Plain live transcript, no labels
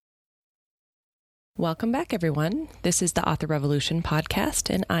Welcome back, everyone. This is the Author Revolution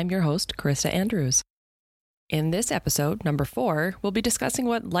podcast, and I'm your host, Krista Andrews. In this episode, number 4, we'll be discussing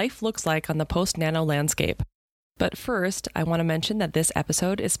what life looks like on the post-nano landscape. But first, I want to mention that this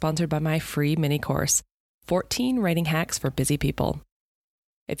episode is sponsored by my free mini course, 14 Writing Hacks for Busy People.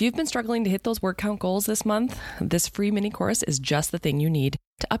 If you've been struggling to hit those word count goals this month, this free mini course is just the thing you need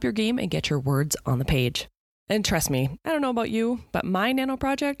to up your game and get your words on the page. And trust me, I don't know about you, but my nano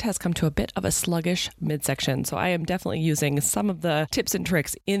project has come to a bit of a sluggish midsection, so I am definitely using some of the tips and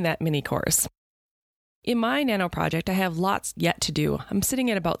tricks in that mini course. In my nano project, I have lots yet to do. I'm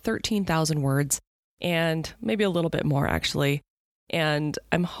sitting at about 13,000 words, and maybe a little bit more actually, and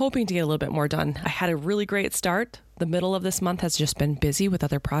I'm hoping to get a little bit more done. I had a really great start. The middle of this month has just been busy with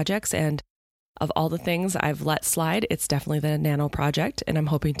other projects, and of all the things I've let slide, it's definitely the nano project, and I'm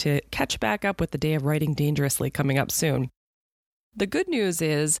hoping to catch back up with the day of writing dangerously coming up soon. The good news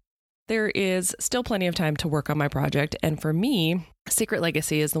is there is still plenty of time to work on my project, and for me, Secret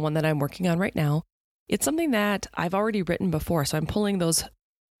Legacy is the one that I'm working on right now. It's something that I've already written before, so I'm pulling those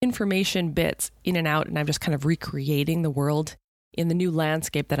information bits in and out, and I'm just kind of recreating the world in the new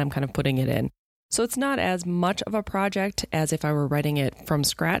landscape that I'm kind of putting it in. So it's not as much of a project as if I were writing it from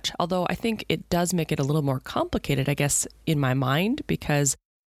scratch, although I think it does make it a little more complicated, I guess, in my mind, because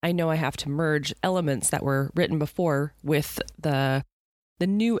I know I have to merge elements that were written before with the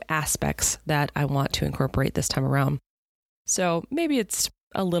new aspects that I want to incorporate this time around. So maybe it's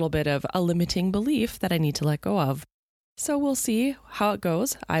a little bit of a limiting belief that I need to let go of. So we'll see how it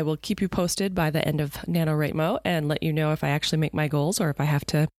goes. I will keep you posted by the end of NaNoWriMo and let you know if I actually make my goals or if I have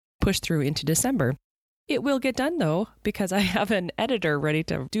to push through into December. It will get done though, because I have an editor ready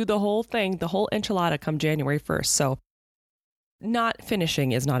to do the whole thing, the whole enchilada come January 1st. So not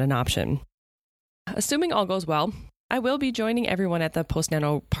finishing is not an option. Assuming all goes well, I will be joining everyone at the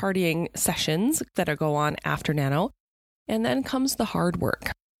post-nano partying sessions that go on after nano. And then comes the hard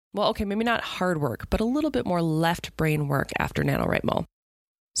work. Well, okay, maybe not hard work, but a little bit more left brain work after NaNoWriMo.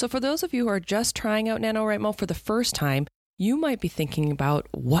 So for those of you who are just trying out NaNoWriMo for the first time, you might be thinking about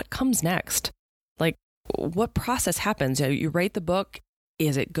what comes next. Like, what process happens? You write the book.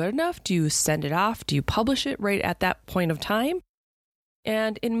 Is it good enough? Do you send it off? Do you publish it right at that point of time?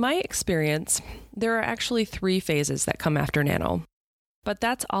 And in my experience, there are actually 3 phases that come after nano. But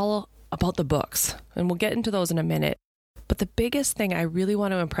that's all about the books, and we'll get into those in a minute. But the biggest thing I really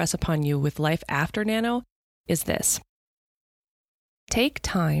want to impress upon you with life after nano is this. Take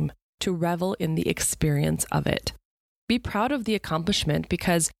time to revel in the experience of it. Be proud of the accomplishment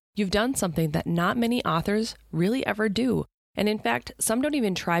because you've done something that not many authors really ever do. And in fact, some don't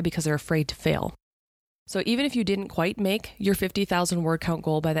even try because they're afraid to fail. So even if you didn't quite make your 50,000 word count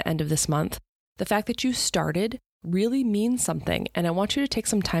goal by the end of this month, the fact that you started really means something. And I want you to take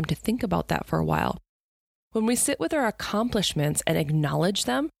some time to think about that for a while. When we sit with our accomplishments and acknowledge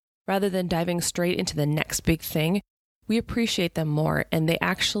them, rather than diving straight into the next big thing, we appreciate them more, and they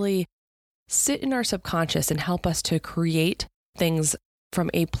actually sit in our subconscious and help us to create things from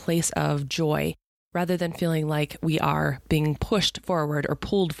a place of joy, rather than feeling like we are being pushed forward or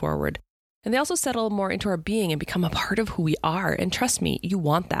pulled forward. And they also settle more into our being and become a part of who we are, and trust me, you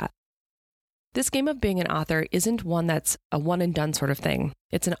want that. This game of being an author isn't one that's a one and done sort of thing.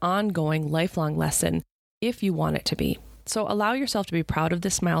 It's an ongoing, lifelong lesson if you want it to be. So allow yourself to be proud of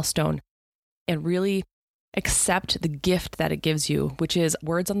this milestone and really accept the gift that it gives you, which is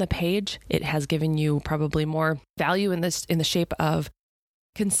words on the page. It has given you probably more value in the shape of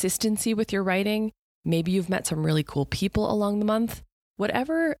consistency with your writing. Maybe you've met some really cool people along the month.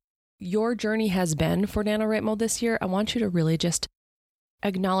 Whatever your journey has been for NaNoWriMo this year, I want you to really just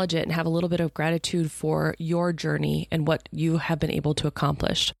acknowledge it and have a little bit of gratitude for your journey and what you have been able to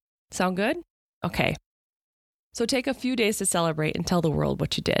accomplish. Sound good? Okay. So take a few days to celebrate and tell the world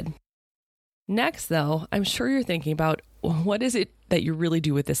what you did. Next, though, I'm sure you're thinking about what is it that you really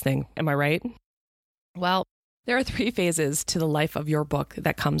do with this thing? Am I right? Well, there are 3 phases to the life of your book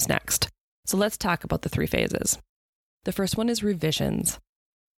that comes next. So let's talk about the 3 phases. The first one is revisions.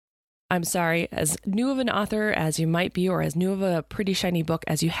 I'm sorry, as new of an author as you might be, or as new of a pretty shiny book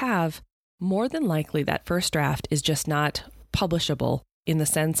as you have, more than likely that first draft is just not publishable in the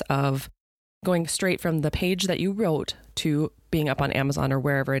sense of going straight from the page that you wrote to being up on Amazon or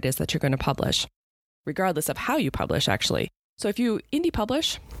wherever it is that you're going to publish, regardless of how you publish, actually. So if you indie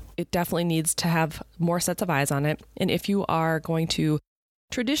publish, it definitely needs to have more sets of eyes on it. And if you are going to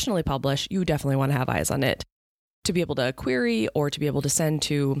traditionally publish, you definitely want to have eyes on it to be able to query or to be able to send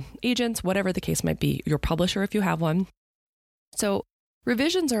to agents, whatever the case might be, your publisher if you have one. So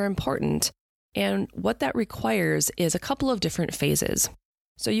revisions are important. And what that requires is a couple of different phases.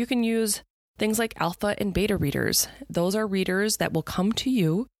 So you can use Things like alpha and beta readers. Those are readers that will come to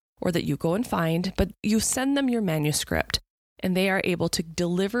you or that you go and find, but you send them your manuscript and they are able to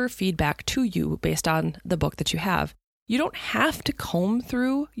deliver feedback to you based on the book that you have. You don't have to comb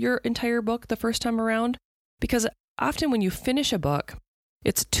through your entire book the first time around, because often when you finish a book,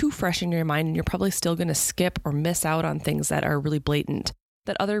 it's too fresh in your mind and you're probably still going to skip or miss out on things that are really blatant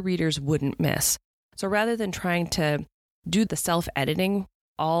that other readers wouldn't miss. So rather than trying to do the self-editing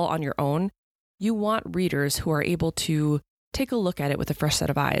all on your own, you want readers who are able to take a look at it with a fresh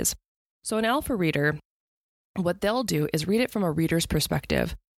set of eyes. So an alpha reader, what they'll do is read it from a reader's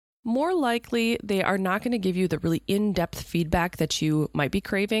perspective. More likely, they are not going to give you the really in-depth feedback that you might be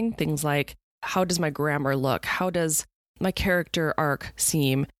craving. Things like, how does my grammar look? How does my character arc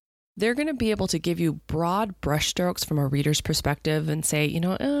seem? They're going to be able to give you broad brushstrokes from a reader's perspective and say,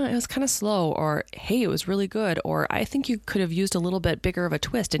 it was kind of slow, or, hey, it was really good, or I think you could have used a little bit bigger of a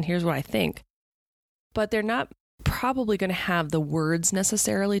twist, and here's what I think. But they're not probably going to have the words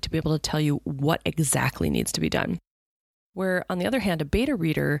necessarily to be able to tell you what exactly needs to be done. Where, on the other hand, a beta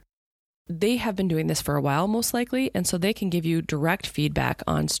reader, they have been doing this for a while, most likely, and so they can give you direct feedback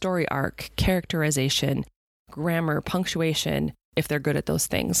on story arc, characterization, grammar, punctuation, if they're good at those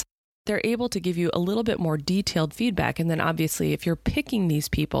things. They're able to give you a little bit more detailed feedback, and then obviously, if you're picking these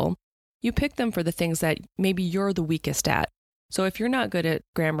people, you pick them for the things that maybe you're the weakest at. So if you're not good at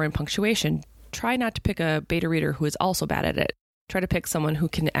grammar and punctuation, try not to pick a beta reader who is also bad at it. Try to pick someone who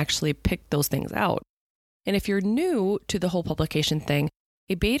can actually pick those things out. And if you're new to the whole publication thing,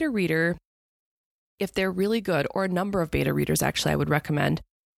 a beta reader, if they're really good, or a number of beta readers actually I would recommend,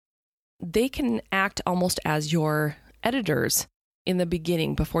 they can act almost as your editors in the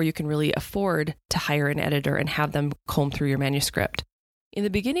beginning before you can really afford to hire an editor and have them comb through your manuscript. In the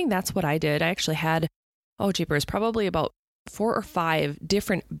beginning, that's what I did. I actually had, probably about 4 or 5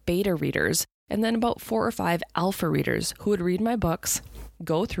 different beta readers, and then about 4 or 5 alpha readers who would read my books,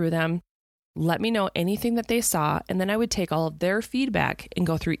 go through them, let me know anything that they saw, and then I would take all of their feedback and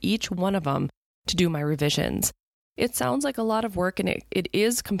go through each one of them to do my revisions. It sounds like a lot of work, and it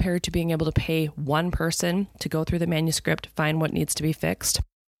is compared to being able to pay one person to go through the manuscript, find what needs to be fixed.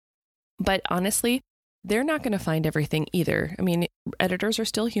 But honestly, they're not going to find everything either. I mean, editors are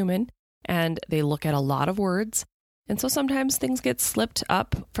still human, and they look at a lot of words. And so sometimes things get slipped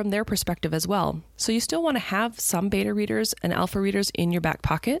up from their perspective as well. So you still want to have some beta readers and alpha readers in your back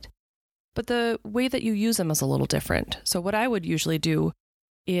pocket, but the way that you use them is a little different. So what I would usually do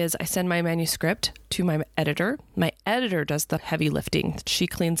is I send my manuscript to my editor. My editor does the heavy lifting. She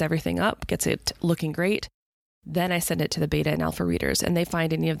cleans everything up, gets it looking great. Then I send it to the beta and alpha readers, and they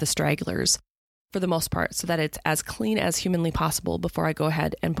find any of the stragglers for the most part, so that it's as clean as humanly possible before I go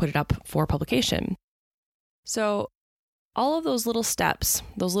ahead and put it up for publication. So all of those little steps,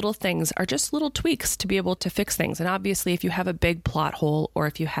 those little things are just little tweaks to be able to fix things. And obviously, if you have a big plot hole, or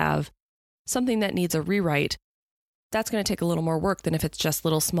if you have something that needs a rewrite, that's going to take a little more work than if it's just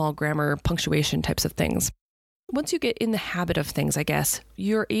little small grammar, punctuation types of things. Once you get in the habit of things, I guess,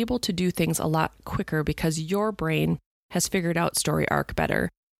 you're able to do things a lot quicker because your brain has figured out story arc better.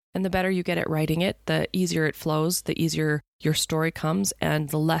 And the better you get at writing it, the easier it flows, the easier your story comes, and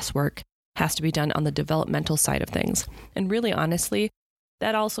the less work has to be done on the developmental side of things. And really, honestly,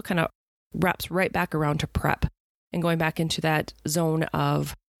 that also kind of wraps right back around to prep and going back into that zone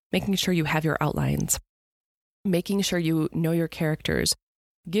of making sure you have your outlines, making sure you know your characters,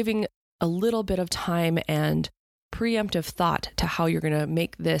 giving a little bit of time and preemptive thought to how you're going to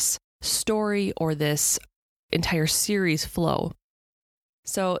make this story or this entire series flow.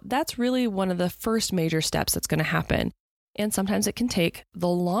 So that's really one of the first major steps that's going to happen. And sometimes it can take the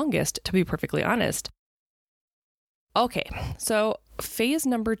longest, to be perfectly honest. Okay, so phase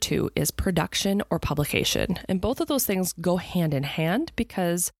number 2 is production or publication. And both of those things go hand in hand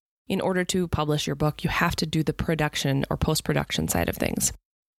because in order to publish your book, you have to do the production or post-production side of things.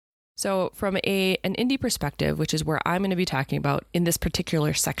 So from an indie perspective, which is where I'm going to be talking about in this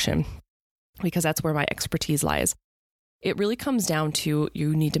particular section, because that's where my expertise lies, it really comes down to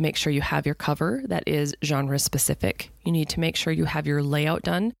you need to make sure you have your cover that is genre specific. You need to make sure you have your layout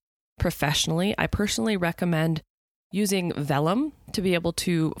done professionally. I personally recommend using Vellum to be able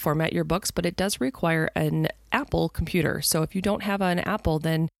to format your books, but it does require an Apple computer. So if you don't have an Apple,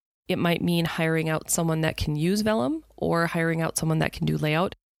 then it might mean hiring out someone that can use Vellum, or hiring out someone that can do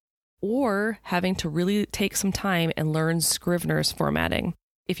layout, or having to really take some time and learn Scrivener's formatting.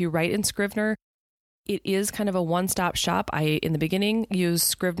 If you write in Scrivener, it is kind of a one-stop shop. I, in the beginning, used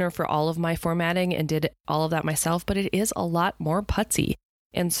Scrivener for all of my formatting and did all of that myself, but it is a lot more putsy.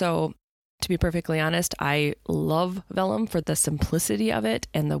 And so, to be perfectly honest, I love Vellum for the simplicity of it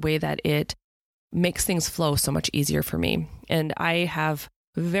and the way that it makes things flow so much easier for me. And I have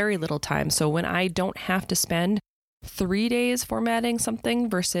very little time. So when I don't have to spend 3 days formatting something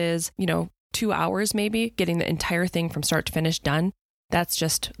versus, 2 hours maybe getting the entire thing from start to finish done, that's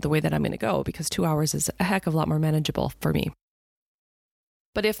just the way that I'm going to go, because 2 hours is a heck of a lot more manageable for me.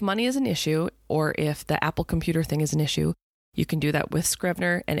 But if money is an issue, or if the Apple computer thing is an issue, you can do that with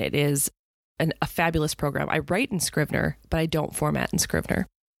Scrivener, and it is a fabulous program. I write in Scrivener, but I don't format in Scrivener.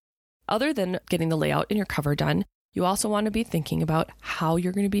 Other than getting the layout and your cover done, you also want to be thinking about how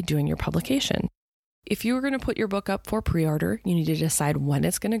you're going to be doing your publication. If you were going to put your book up for pre-order, you need to decide when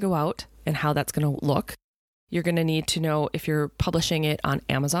it's going to go out and how that's going to look. You're going to need to know if you're publishing it on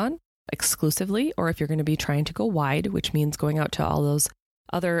Amazon exclusively, or if you're going to be trying to go wide, which means going out to all those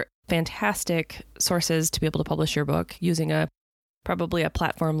other fantastic sources to be able to publish your book using probably a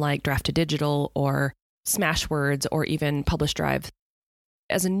platform like Draft2Digital or Smashwords or even Publish Drive.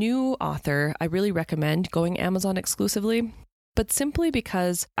 As a new author, I really recommend going Amazon exclusively, but simply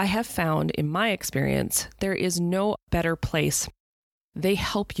because I have found in my experience, there is no better place. They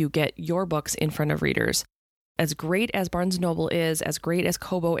help you get your books in front of readers. As great as Barnes & Noble is, as great as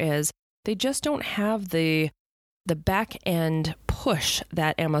Kobo is, they just don't have the back end push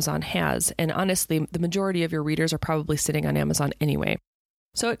that Amazon has. And honestly, the majority of your readers are probably sitting on Amazon anyway.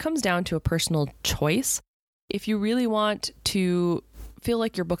 So it comes down to a personal choice. If you really want to feel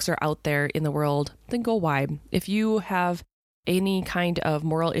like your books are out there in the world, then go wide. If you have any kind of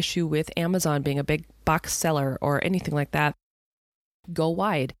moral issue with Amazon being a big box seller or anything like that, go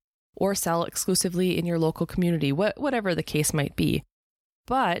wide or sell exclusively in your local community, whatever the case might be.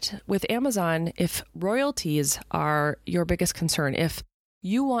 But with Amazon, if royalties are your biggest concern, if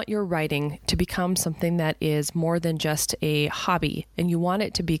you want your writing to become something that is more than just a hobby and you want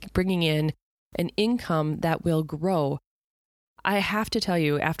it to be bringing in an income that will grow, I have to tell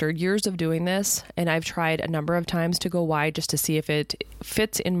you, after years of doing this, and I've tried a number of times to go wide just to see if it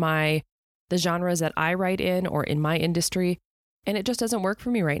fits in the genres that I write in or in my industry, and it just doesn't work for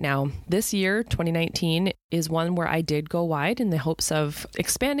me right now. This year, 2019, is one where I did go wide in the hopes of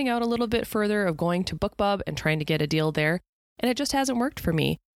expanding out a little bit further, of going to BookBub and trying to get a deal there, and it just hasn't worked for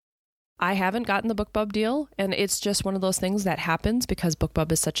me. I haven't gotten the BookBub deal, and it's just one of those things that happens because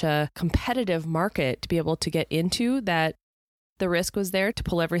BookBub is such a competitive market to be able to get into, that the risk was there to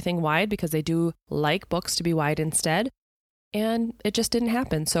pull everything wide because they do like books to be wide instead. And it just didn't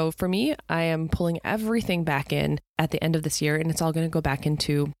happen. So for me, I am pulling everything back in at the end of this year, and it's all going to go back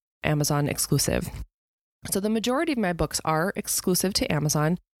into Amazon exclusive. So the majority of my books are exclusive to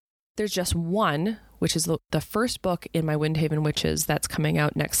Amazon. There's just one, which is the first book in my Windhaven Witches that's coming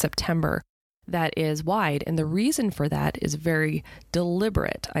out next September, that is wide. And the reason for that is very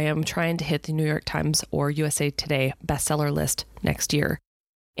deliberate. I am trying to hit the New York Times or USA Today bestseller list next year.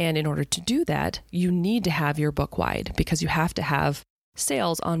 And in order to do that, you need to have your book wide because you have to have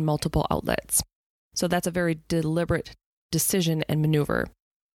sales on multiple outlets. So that's a very deliberate decision and maneuver.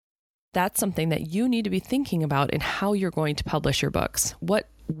 That's something that you need to be thinking about in how you're going to publish your books. What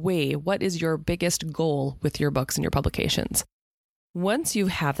is your biggest goal with your books and your publications? Once you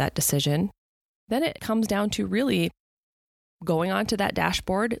have that decision, then it comes down to really going onto that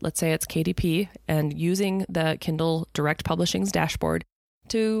dashboard, let's say it's KDP, and using the Kindle Direct Publishing's dashboard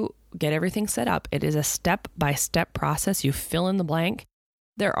to get everything set up. It is a step-by-step process. You fill in the blank.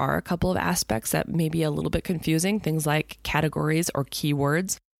 There are a couple of aspects that may be a little bit confusing, things like categories or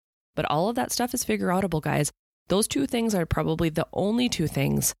keywords, but all of that stuff is figure-outable, guys. Those two things are probably the only two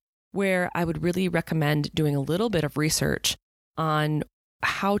things where I would really recommend doing a little bit of research on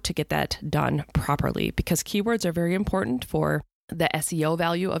how to get that done properly, because keywords are very important for the SEO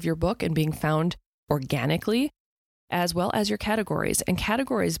value of your book and being found organically, as well as your categories. And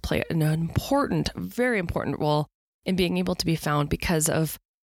categories play an important, very important role in being able to be found because of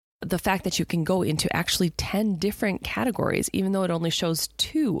the fact that you can go into actually 10 different categories, even though it only shows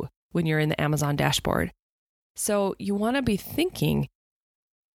 2 when you're in the Amazon dashboard. So you want to be thinking,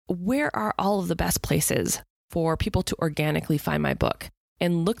 where are all of the best places for people to organically find my book?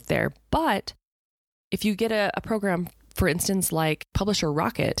 And look there. But if you get a program, for instance, like Publisher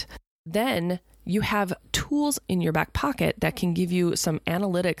Rocket, then you have tools in your back pocket that can give you some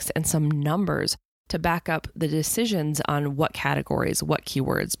analytics and some numbers to back up the decisions on what categories, what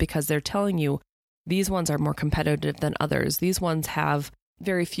keywords, because they're telling you these ones are more competitive than others. These ones have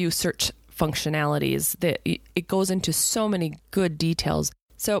very few search functionalities. It goes into so many good details.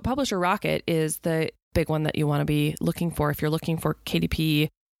 So Publisher Rocket is the big one that you want to be looking for if you're looking for KDP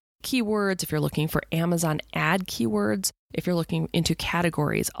keywords, if you're looking for Amazon ad keywords, if you're looking into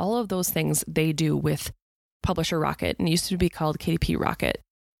categories. All of those things they do with Publisher Rocket, and it used to be called KDP Rocket.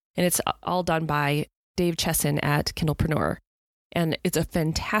 And it's all done by Dave Chesson at Kindlepreneur. And it's a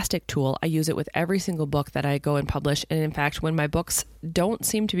fantastic tool. I use it with every single book that I go and publish. And in fact, when my books don't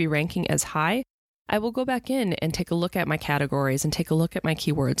seem to be ranking as high, I will go back in and take a look at my categories and take a look at my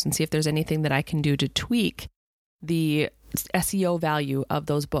keywords and see if there's anything that I can do to tweak the SEO value of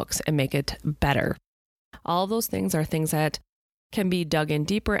those books and make it better. All of those things are things that can be dug in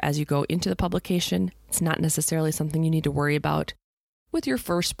deeper as you go into the publication. It's not necessarily something you need to worry about with your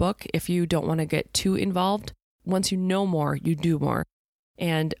first book if you don't want to get too involved. Once you know more, you do more.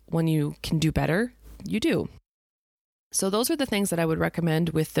 And when you can do better, you do. So those are the things that I would recommend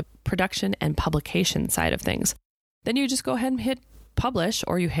with the production and publication side of things. Then you just go ahead and hit publish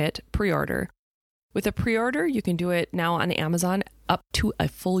or you hit pre-order. With a pre-order, you can do it now on Amazon up to a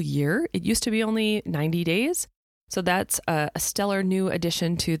full year. It used to be only 90 days. So that's a stellar new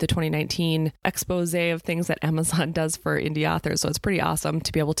addition to the 2019 expose of things that Amazon does for indie authors. So it's pretty awesome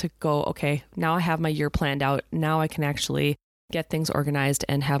to be able to go, okay, now I have my year planned out. Now I can actually get things organized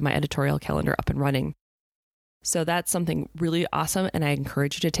and have my editorial calendar up and running. So that's something really awesome. And I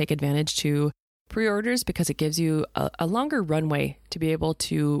encourage you to take advantage to pre-orders because it gives you a longer runway to be able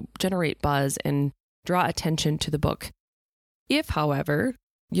to generate buzz and draw attention to the book. If, however,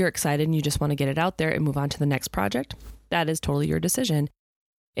 you're excited and you just want to get it out there and move on to the next project, that is totally your decision.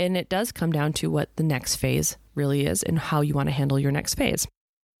 And it does come down to what the next phase really is and how you want to handle your next phase.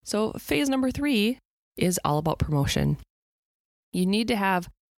 So phase number 3 is all about promotion. You need to have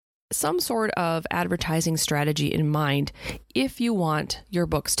some sort of advertising strategy in mind if you want your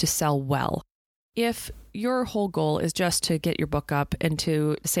books to sell well. If your whole goal is just to get your book up and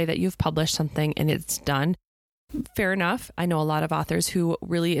to say that you've published something and it's done, fair enough. I know a lot of authors who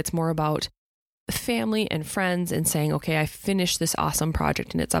really it's more about family and friends and saying, okay, I finished this awesome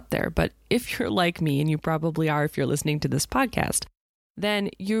project and it's up there. But if you're like me, and you probably are if you're listening to this podcast, then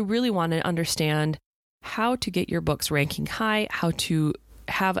you really want to understand how to get your books ranking high, how to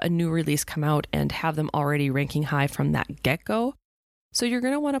have a new release come out and have them already ranking high from that get-go. So you're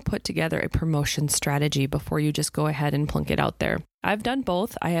going to want to put together a promotion strategy before you just go ahead and plunk it out there. I've done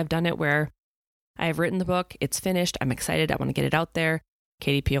both. I have done it where I have written the book, it's finished, I'm excited, I want to get it out there.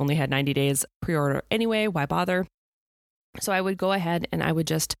 KDP only had 90 days pre-order anyway, why bother? So I would go ahead and I would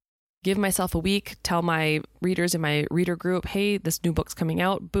just give myself a week, tell my readers in my reader group, hey, this new book's coming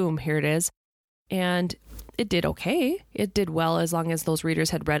out, boom, here it is. And it did okay. It did well as long as those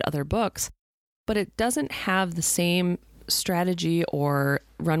readers had read other books, but it doesn't have the same strategy or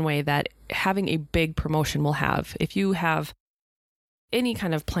runway that having a big promotion will have. If you have any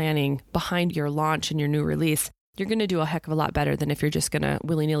kind of planning behind your launch and your new release, you're going to do a heck of a lot better than if you're just going to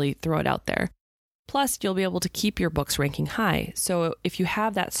willy-nilly throw it out there. Plus, you'll be able to keep your books ranking high. So if you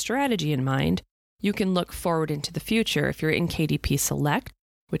have that strategy in mind, you can look forward into the future. If you're in KDP Select,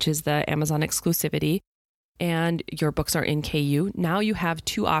 which is the Amazon exclusivity, and your books are in KU, now you have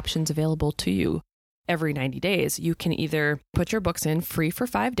 2 options available to you every 90 days. You can either put your books in free for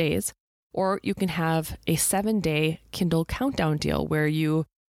 5 days, or you can have a 7-day Kindle countdown deal where you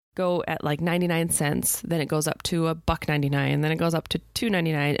go at like 99 cents, then it goes up to $1.99, then it goes up to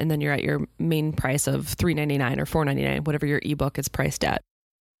 $2.99, and then you're at your main price of $3.99 or $4.99, whatever your ebook is priced at.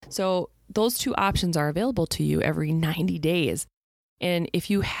 So those 2 options are available to you every 90 days. And if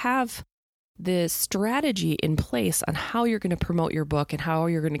you have the strategy in place on how you're going to promote your book and how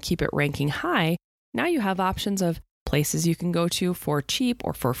you're going to keep it ranking high, now you have options of places you can go to for cheap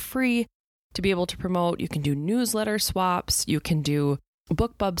or for free to be able to promote. You can do newsletter swaps, you can do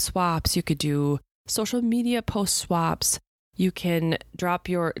BookBub swaps, you could do social media post swaps, you can drop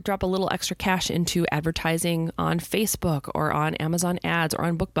a little extra cash into advertising on Facebook or on Amazon ads or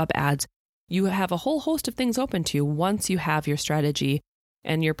on BookBub ads. You have a whole host of things open to you once you have your strategy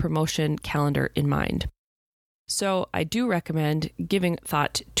and your promotion calendar in mind. So I do recommend giving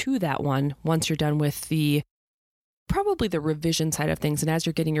thought to that one once you're done with probably the revision side of things and as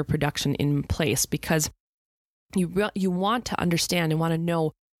you're getting your production in place, because you want to understand and want to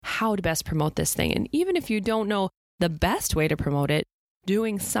know how to best promote this thing. And even if you don't know the best way to promote it,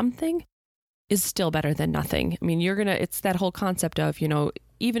 doing something is still better than nothing. I mean, it's that whole concept of,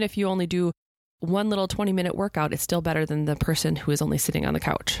 even if you only do one little 20-minute workout, it's still better than the person who is only sitting on the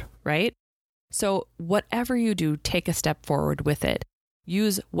couch, right? So whatever you do, take a step forward with it.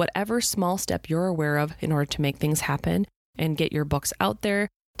 Use whatever small step you're aware of in order to make things happen and get your books out there,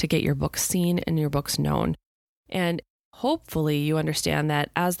 to get your books seen and your books known. And hopefully you understand that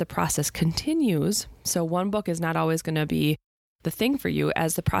as the process continues, so one book is not always going to be the thing for you.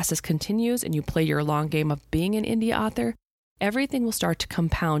 As the process continues and you play your long game of being an indie author, everything will start to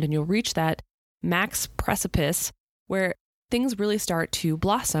compound and you'll reach that max precipice where things really start to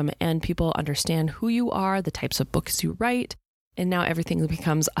blossom and people understand who you are, the types of books you write, and now everything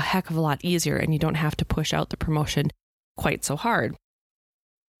becomes a heck of a lot easier and you don't have to push out the promotion quite so hard.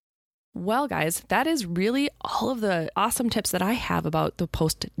 Well, guys, that is really all of the awesome tips that I have about the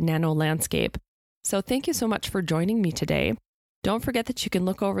post-nano landscape. So thank you so much for joining me today. Don't forget that you can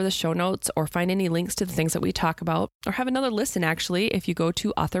look over the show notes or find any links to the things that we talk about, or have another listen actually if you go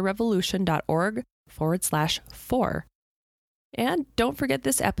to authorrevolution.org/4. And don't forget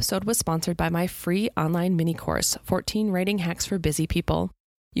this episode was sponsored by my free online mini course, 14 Writing Hacks for Busy People.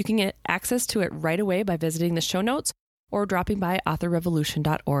 You can get access to it right away by visiting the show notes or dropping by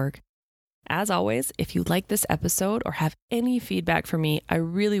authorrevolution.org. As always, if you like this episode or have any feedback for me, I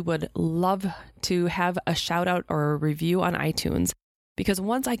really would love to have a shout out or a review on iTunes, because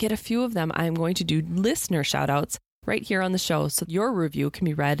once I get a few of them, I'm going to do listener shout outs right here on the show so your review can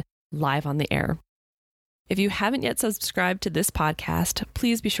be read live on the air. If you haven't yet subscribed to this podcast,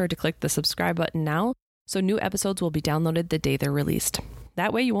 please be sure to click the subscribe button now so new episodes will be downloaded the day they're released.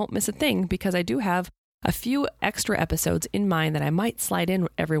 That way you won't miss a thing, because I do have a few extra episodes in mind that I might slide in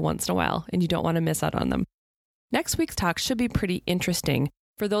every once in a while, and you don't want to miss out on them. Next week's talk should be pretty interesting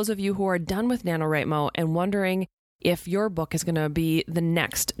for those of you who are done with NaNoWriMo and wondering if your book is going to be the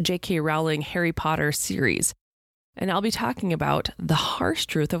next J.K. Rowling Harry Potter series. And I'll be talking about the harsh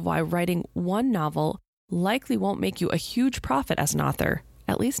truth of why writing one novel likely won't make you a huge profit as an author,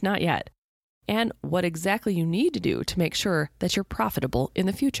 at least not yet, and what exactly you need to do to make sure that you're profitable in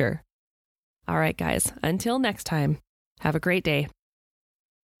the future. All right, guys, until next time, have a great day.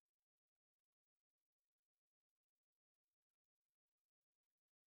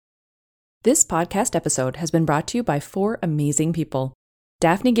 This podcast episode has been brought to you by 4 amazing people: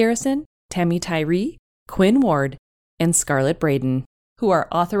 Daphne Garrison, Tammy Tyree, Quinn Ward, and Scarlett Braden, who are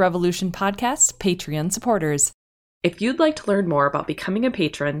Author Revolution Podcast's Patreon supporters. If you'd like to learn more about becoming a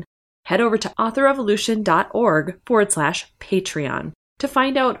patron, head over to authorrevolution.org/Patreon. to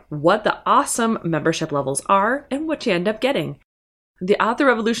find out what the awesome membership levels are and what you end up getting. The Author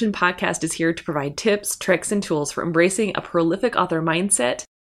Revolution podcast is here to provide tips, tricks, and tools for embracing a prolific author mindset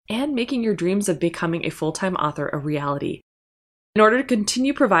and making your dreams of becoming a full-time author a reality. In order to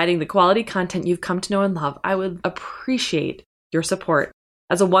continue providing the quality content you've come to know and love, I would appreciate your support.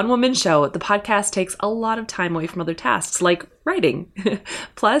 As a one-woman show, the podcast takes a lot of time away from other tasks like writing.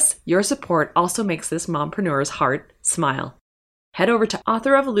 Plus, your support also makes this mompreneur's heart smile. Head over to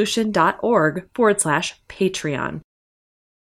authorrevolution.org/Patreon.